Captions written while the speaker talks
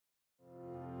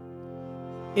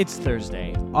It's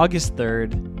Thursday, August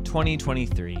 3rd,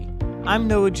 2023. I'm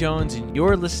Noah Jones, and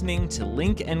you're listening to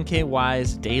Link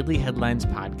NKY's Daily Headlines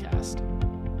Podcast.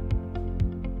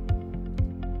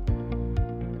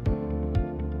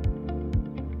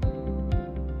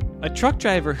 A truck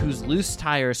driver whose loose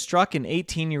tire struck an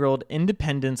 18-year-old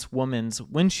Independence woman's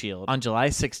windshield on July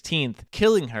 16th,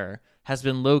 killing her, has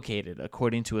been located,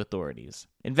 according to authorities.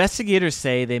 Investigators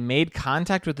say they made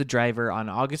contact with the driver on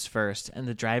August 1st, and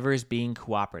the driver is being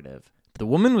cooperative. The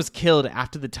woman was killed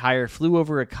after the tire flew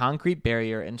over a concrete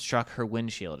barrier and struck her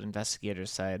windshield,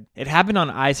 investigators said. It happened on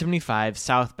I-75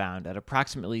 southbound at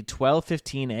approximately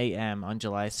 12:15 a.m. on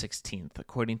July 16th,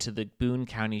 according to the Boone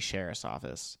County Sheriff's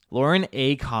Office. Lauren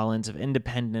A. Collins of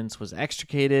Independence was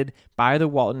extricated by the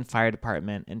Walton Fire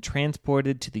Department and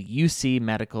transported to the UC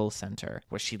Medical Center,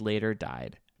 where she later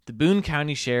died. The Boone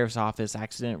County Sheriff's Office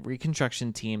Accident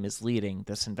Reconstruction Team is leading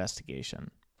this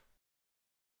investigation.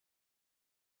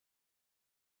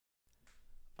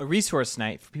 A resource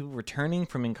night for people returning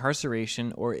from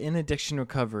incarceration or in addiction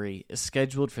recovery is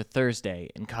scheduled for Thursday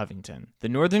in Covington. The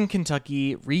Northern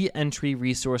Kentucky Re-Entry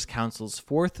Resource Council's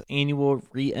fourth annual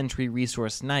Re-Entry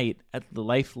Resource Night at the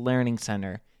Life Learning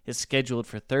Center is scheduled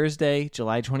for Thursday,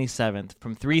 July 27th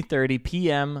from 3:30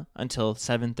 p.m. until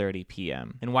 7:30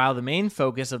 p.m. And while the main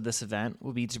focus of this event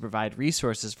will be to provide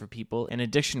resources for people in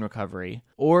addiction recovery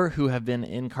or who have been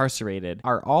incarcerated,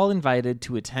 are all invited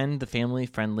to attend the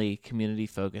family-friendly,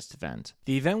 community-focused event.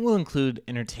 The event will include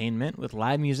entertainment with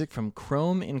live music from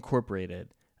Chrome Incorporated.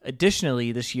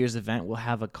 Additionally, this year's event will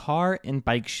have a car and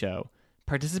bike show.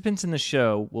 Participants in the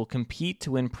show will compete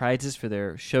to win prizes for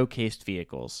their showcased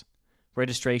vehicles.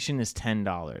 Registration is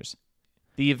 $10.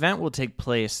 The event will take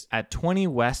place at 20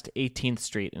 West 18th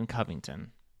Street in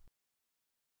Covington.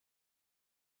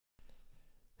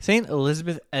 St.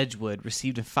 Elizabeth Edgewood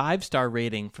received a 5-star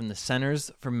rating from the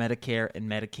Centers for Medicare and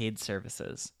Medicaid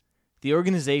Services. The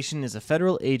organization is a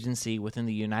federal agency within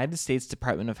the United States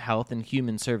Department of Health and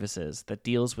Human Services that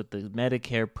deals with the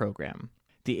Medicare program.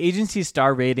 The agency's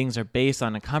star ratings are based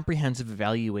on a comprehensive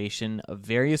evaluation of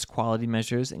various quality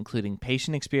measures, including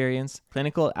patient experience,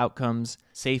 clinical outcomes,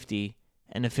 safety,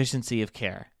 and efficiency of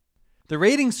care. The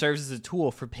rating serves as a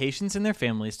tool for patients and their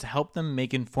families to help them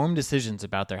make informed decisions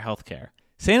about their health care.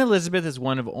 St. Elizabeth is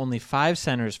one of only 5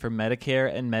 centers for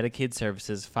Medicare and Medicaid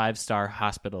Services 5-star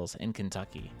hospitals in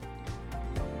Kentucky.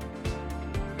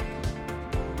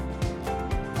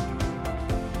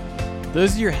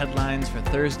 Those are your headlines for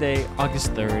Thursday,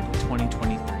 August 3rd,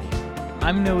 2023.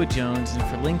 I'm Noah Jones, and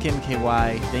for Link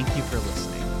NKY, thank you for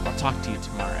listening. I'll talk to you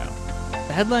tomorrow.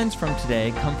 The headlines from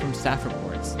today come from Staff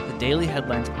Reports. The Daily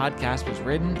Headlines podcast was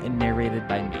written and narrated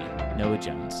by me, Noah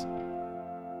Jones.